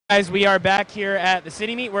Guys, we are back here at the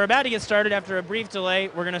City Meet. We're about to get started after a brief delay.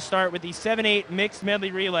 We're going to start with the 7-8 mixed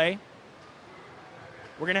medley relay.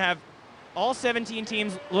 We're going to have all 17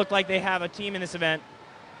 teams look like they have a team in this event.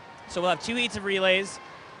 So we'll have 2 heats of relays.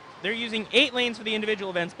 They're using 8 lanes for the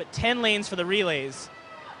individual events, but 10 lanes for the relays.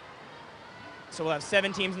 So we'll have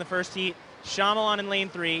 7 teams in the first heat. Shyamalan in lane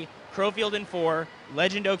 3, Crowfield in 4,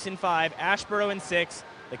 Legend Oaks in 5, Ashboro in 6,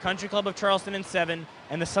 the Country Club of Charleston in 7,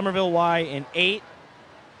 and the Somerville Y in 8.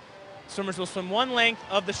 Swimmers will swim 1 length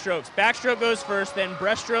of the strokes. Backstroke goes first, then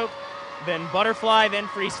breaststroke, then butterfly, then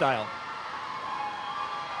freestyle.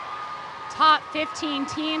 Top 15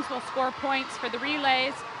 teams will score points for the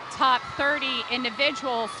relays. Top 30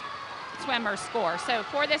 individual swimmers score. So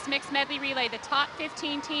for this mixed medley relay, the top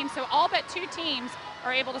 15 teams, so all but 2 teams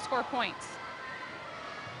are able to score points.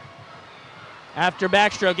 After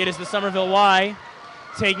backstroke, it is the Somerville Y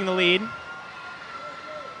taking the lead.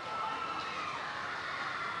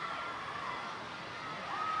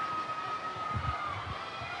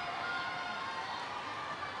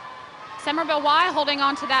 Somerville Y holding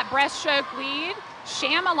on to that breaststroke lead.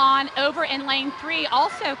 Shyamalan over in lane 3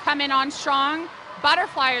 also coming on strong.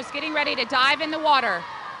 Butterflyers getting ready to dive in the water.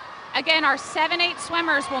 Again, our 7-8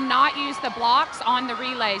 swimmers will not use the blocks on the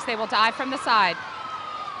relays. They will dive from the side.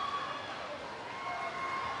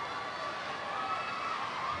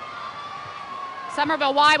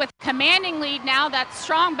 Somerville Y with commanding lead now. That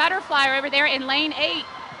strong butterflyer over there in lane 8.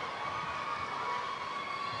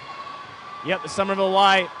 Yep, the Somerville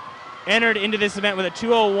Y entered into this event with a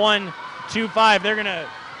 2:01.25. They're going to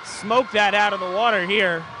smoke that out of the water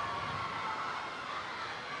here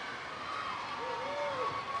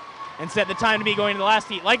and set the time to be going to the last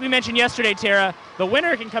heat. Like we mentioned yesterday, Tara, the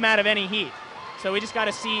winner can come out of any heat. So we just got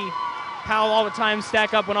to see how all the times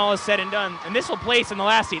stack up when all is said and done. And this will place in the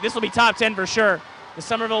last heat. This will be top 10 for sure. The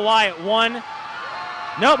Somerville Y at 1.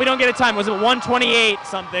 Nope, we don't get a time. Was it 1:28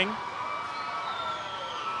 something?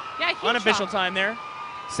 Yeah, unofficial time there.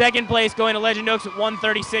 Second place going to Legend Oaks at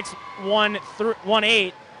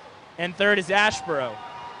 1:36.18, and third is Ashboro.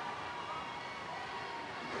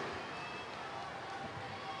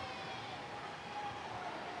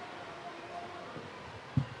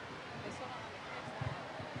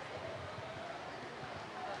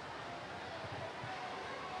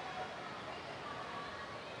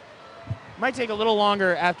 Might take a little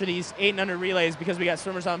longer after these 8 and under relays because we got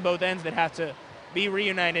swimmers on both ends that have to be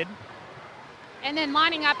reunited. And then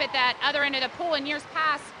lining up at that other end of the pool. In years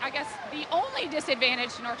past, I guess the only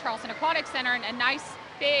disadvantage to North Charleston Aquatic Center and a nice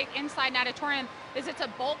big inside natatorium is it's a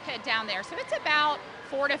bulkhead down there. So it's about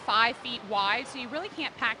 4 to 5 feet wide, so you really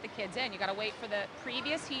can't pack the kids in. You got to wait for the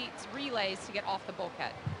previous heats relays to get off the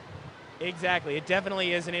bulkhead. Exactly, it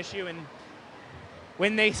definitely is an issue. And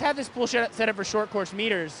when they have this pool set up for short course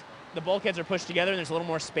meters, the bulkheads are pushed together and there's a little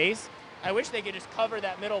more space. I wish they could just cover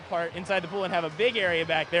that middle part inside the pool and have a big area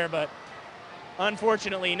back there, but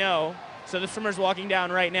unfortunately, no. So the swimmer's walking down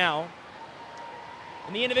right now.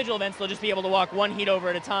 In the individual events, they'll just be able to walk 1 heat over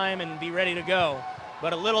at a time and be ready to go,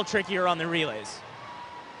 but a little trickier on the relays.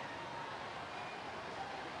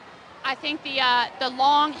 I think the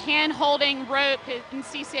long hand-holding rope in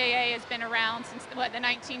CCAA has been around since the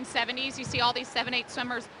 1970s. You see all these 7-8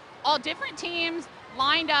 swimmers, all different teams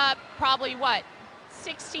lined up, probably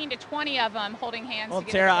 16 to 20 of them holding hands. Well,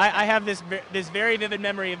 Tara, I have this very vivid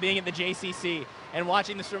memory of being at the JCC and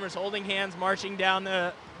watching the swimmers holding hands, marching down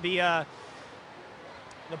the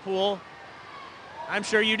pool. I'm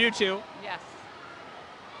sure you do too. Yes.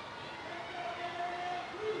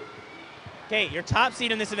 Okay, your top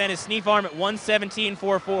seed in this event is Sneef Arm at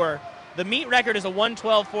 1:17.44. The meet record is a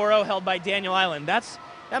 1:12.40 held by Daniel Island. That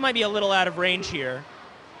might be a little out of range here,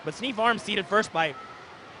 but Sneef Arm seeded first by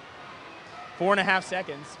 4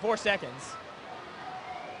 seconds.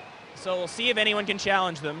 So we'll see if anyone can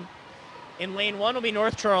challenge them. In lane 1 will be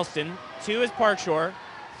North Charleston, 2 is Park Shore,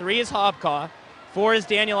 3 is Hobcaw, 4 is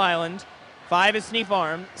Daniel Island, 5 is Sneef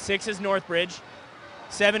Arm, 6 is Northbridge,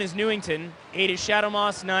 7 is Newington, 8 is Shadow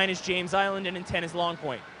Moss, 9 is James Island, and 10 is Long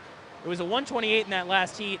Point. It was a 1:28 in that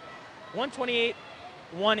last heat,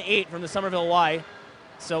 1:28.18 from the Somerville Y.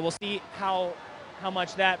 So we'll see where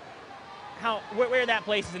that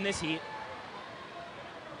places in this heat.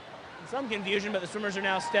 Some confusion, but the swimmers are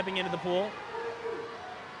now stepping into the pool.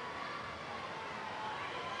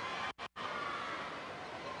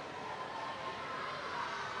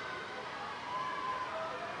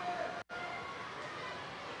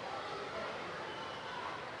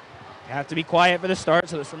 You have to be quiet for the start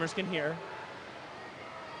so the swimmers can hear.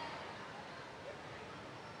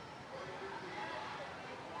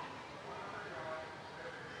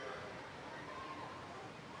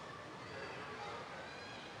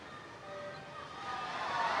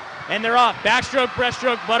 And they're off. Backstroke,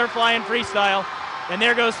 breaststroke, butterfly, and freestyle. And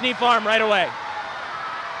there goes Sneap Farm right away.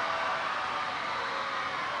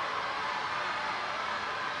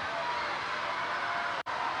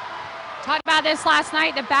 Talked about this last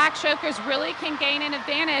night. The backstrokers really can gain an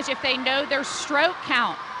advantage if they know their stroke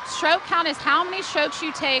count. Stroke count is how many strokes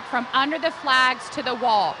you take from under the flags to the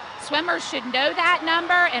wall. Swimmers should know that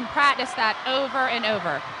number and practice that over and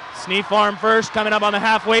over. Sneap Farm first, coming up on the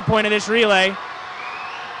halfway point of this relay.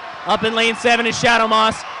 Up in lane 7 is Shadow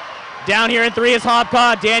Moss. Down here in 3 is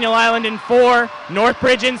Hopcaw. Daniel Island in 4.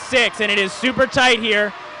 Northbridge in 6. And it is super tight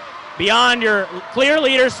here. Beyond your clear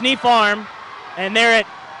leader, Sneap Farm. And they're at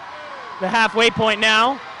the halfway point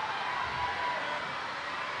now.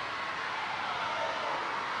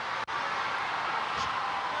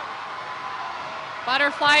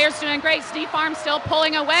 Butterflyers doing great. Sneap Farm still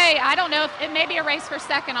pulling away. I don't know if it may be a race for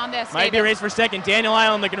second on this. Might be a race for second. Daniel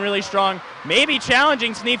Island looking really strong. Maybe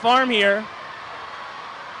challenging Sneap Farm here.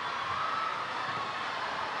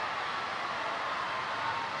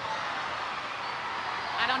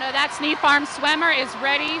 I don't know. That Sneap Farm swimmer is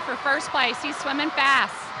ready for first place. He's swimming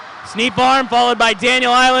fast. Sneap Farm followed by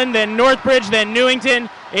Daniel Island, then Northbridge, then Newington.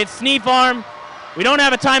 It's Sneap Farm. We don't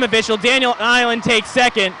have a time official. Daniel Island takes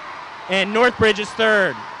second, and Northbridge is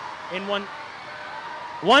third. In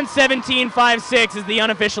 1:17.56 is the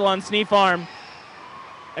unofficial on Sneap Farm.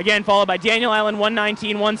 Again, followed by Daniel Island,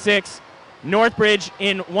 1:19.16. Northbridge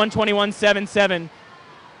in 1:21.77.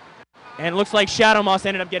 And it looks like Shadow Moss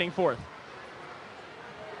ended up getting fourth.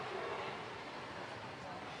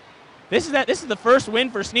 This is the first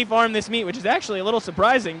win for Sneap Farm this meet, which is actually a little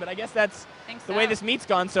surprising, but I guess that's the way this meet's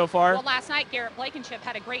gone so far. Well, last night Garrett Blankenship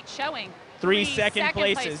had a great showing. Three second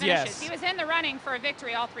places, yes. He was in the running for a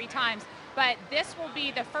victory all 3 times, but this will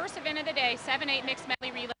be the first event of the day. 7-8 mixed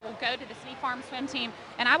medley relay will go to the Sneap Farm swim team,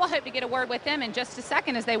 and I will hope to get a word with them in just a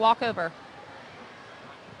second as they walk over.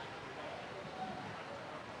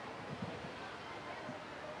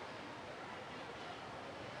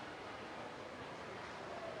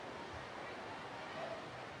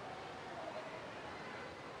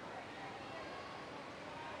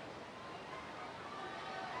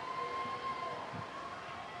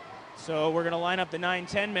 So we're going to line up the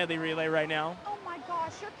 9-10 medley relay right now. Oh my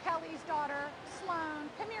gosh, you're Kelly's daughter, Sloan.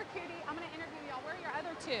 Come here, cutie. I'm going to interview y'all. Where are your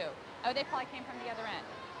other 2? Oh, they probably came from the other end.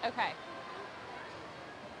 Okay.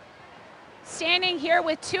 Standing here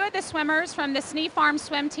with 2 of the swimmers from the Sneap Farm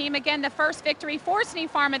swim team. Again, the first victory for Sneap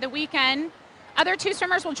Farm of the weekend. Other 2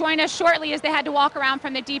 swimmers will join us shortly as they had to walk around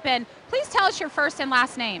from the deep end. Please tell us your first and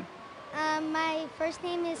last name. My first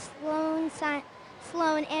name is Sloan,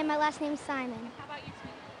 and my last name is Simon. How about you,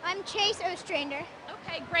 sweetie? I'm Chase Ostrander.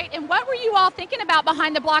 Okay, great. And what were you all thinking about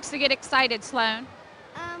behind the blocks to get excited, Sloan?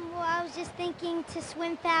 Well, I was just thinking to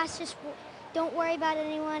swim fast, just don't worry about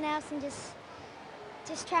anyone else, and just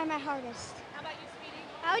try my hardest. How about you, sweetie?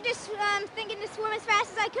 I was just thinking to swim as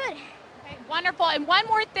fast as I could. Okay, wonderful. And one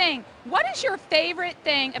more thing. What is your favorite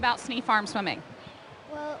thing about Sneap Farm swimming?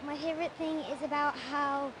 Well, my favorite thing is about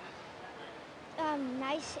how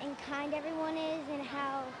nice and kind everyone is, and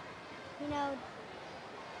how,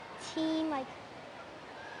 team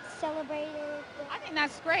celebrated. I think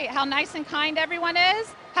that's great. How nice and kind everyone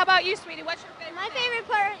is. How about you, sweetie? What's your favorite? My favorite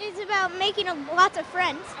part is about making lots of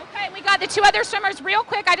friends. Okay, we got the 2 other swimmers real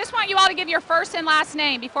quick. I just want you all to give your first and last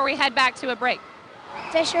name before we head back to a break.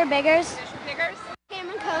 Fisher Biggers. Fisher Biggers.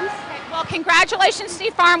 Cameron Combs. Okay, well, congratulations,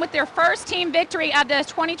 Sneap Farm, with their first team victory of the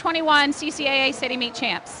 2021 CCAA City Meet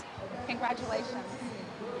Champs. Congratulations.